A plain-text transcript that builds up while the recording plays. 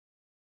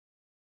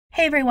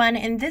Hey everyone,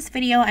 in this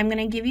video I'm going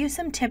to give you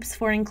some tips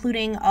for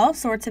including all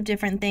sorts of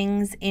different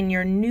things in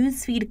your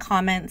newsfeed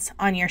comments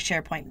on your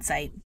SharePoint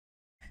site.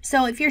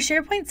 So if your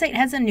SharePoint site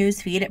has a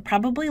newsfeed, it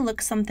probably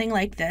looks something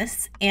like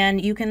this,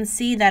 and you can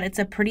see that it's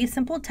a pretty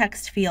simple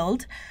text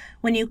field.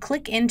 When you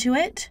click into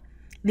it,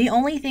 the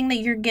only thing that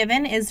you're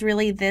given is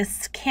really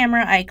this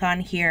camera icon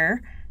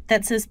here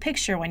that says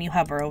picture when you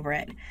hover over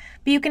it.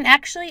 But you can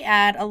actually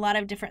add a lot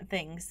of different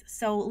things.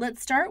 So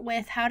let's start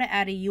with how to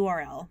add a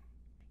URL.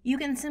 You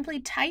can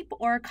simply type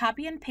or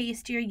copy and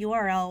paste your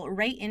URL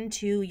right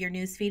into your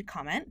newsfeed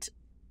comment.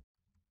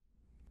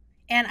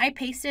 And I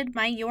pasted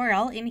my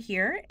URL in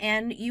here,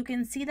 and you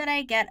can see that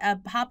I get a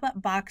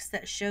pop-up box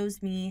that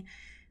shows me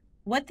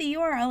what the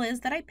URL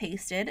is that I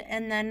pasted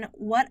and then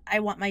what I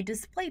want my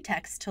display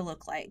text to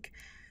look like.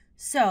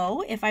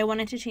 So if I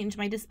wanted to change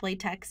my display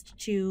text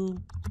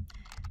to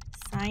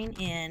sign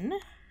in,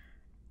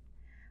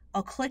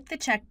 I'll click the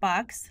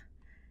checkbox.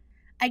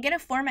 I get a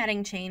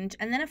formatting change,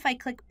 and then if I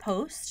click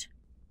post,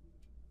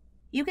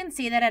 you can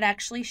see that it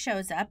actually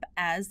shows up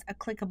as a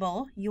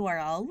clickable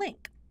URL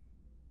link.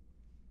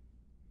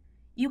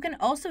 You can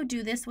also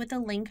do this with a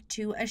link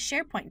to a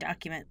SharePoint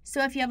document.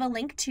 So if you have a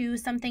link to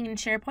something in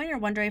SharePoint or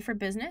OneDrive for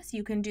Business,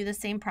 you can do the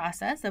same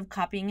process of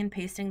copying and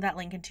pasting that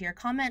link into your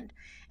comment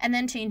and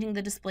then changing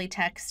the display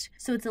text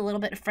so it's a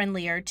little bit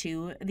friendlier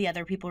to the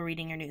other people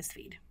reading your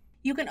newsfeed.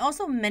 You can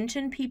also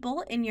mention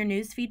people in your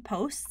newsfeed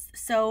posts.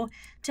 So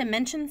to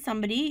mention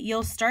somebody,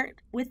 you'll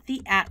start with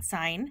the @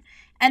 sign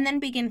and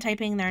then begin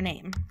typing their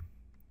name.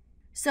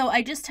 So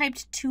I just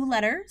typed 2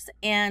 letters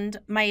and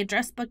my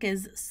address book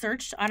is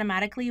searched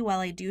automatically while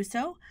I do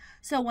so.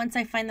 So once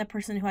I find the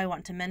person who I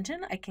want to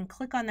mention, I can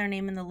click on their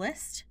name in the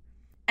list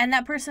and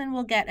that person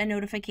will get a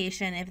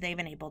notification if they've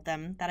enabled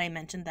them that I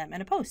mentioned them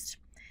in a post.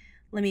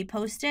 Let me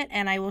post it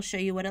and I will show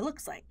you what it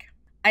looks like.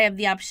 I have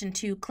the option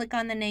to click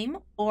on the name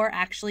or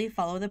actually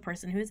follow the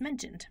person who is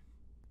mentioned.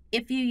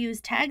 If you use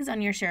tags on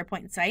your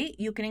SharePoint site,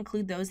 you can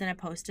include those in a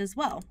post as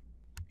well.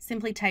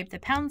 Simply type the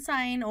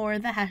 # or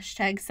the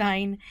hashtag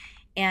sign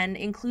and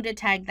include a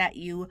tag that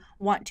you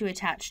want to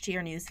attach to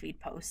your newsfeed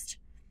post.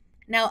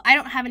 Now, I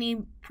don't have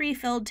any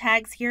pre-filled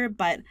tags here,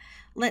 but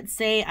let's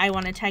say I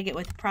want to tag it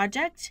with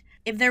project.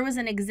 If there was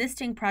an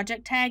existing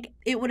project tag,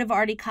 it would have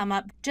already come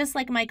up just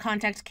like my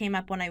contact came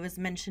up when I was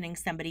mentioning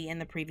somebody in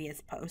the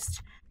previous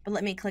post. But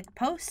let me click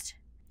post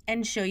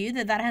and show you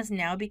that that has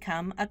now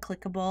become a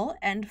clickable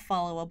and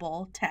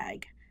followable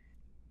tag.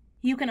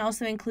 You can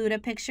also include a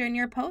picture in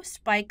your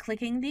post by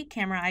clicking the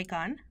camera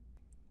icon.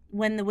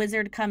 When the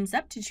wizard comes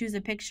up to choose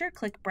a picture,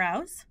 click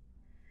browse,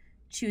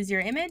 choose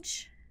your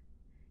image,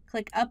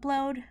 click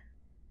upload,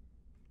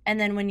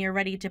 and then when you're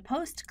ready to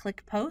post,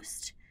 click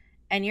post,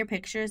 and your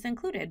picture is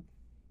included.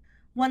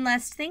 One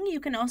last thing, you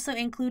can also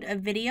include a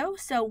video.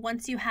 So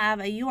once you have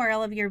a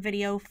URL of your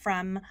video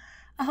from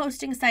a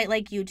hosting site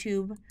like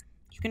YouTube,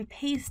 you can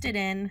paste it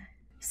in,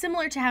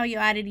 similar to how you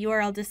added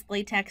URL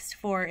display text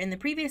for in the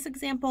previous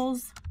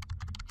examples.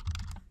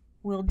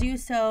 We'll do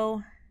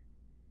so,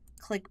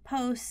 click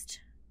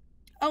post.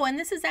 Oh, and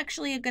this is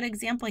actually a good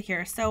example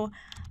here. So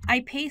I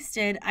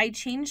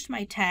changed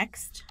my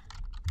text,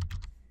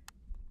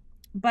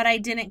 but I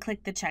didn't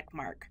click the check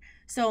mark.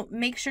 So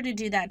make sure to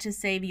do that to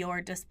save your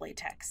display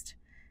text.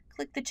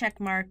 Click the check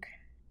mark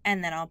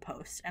and then I'll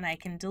post and I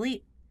can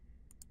delete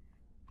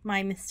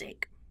my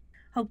mistake.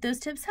 Hope those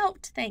tips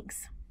helped.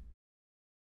 Thanks.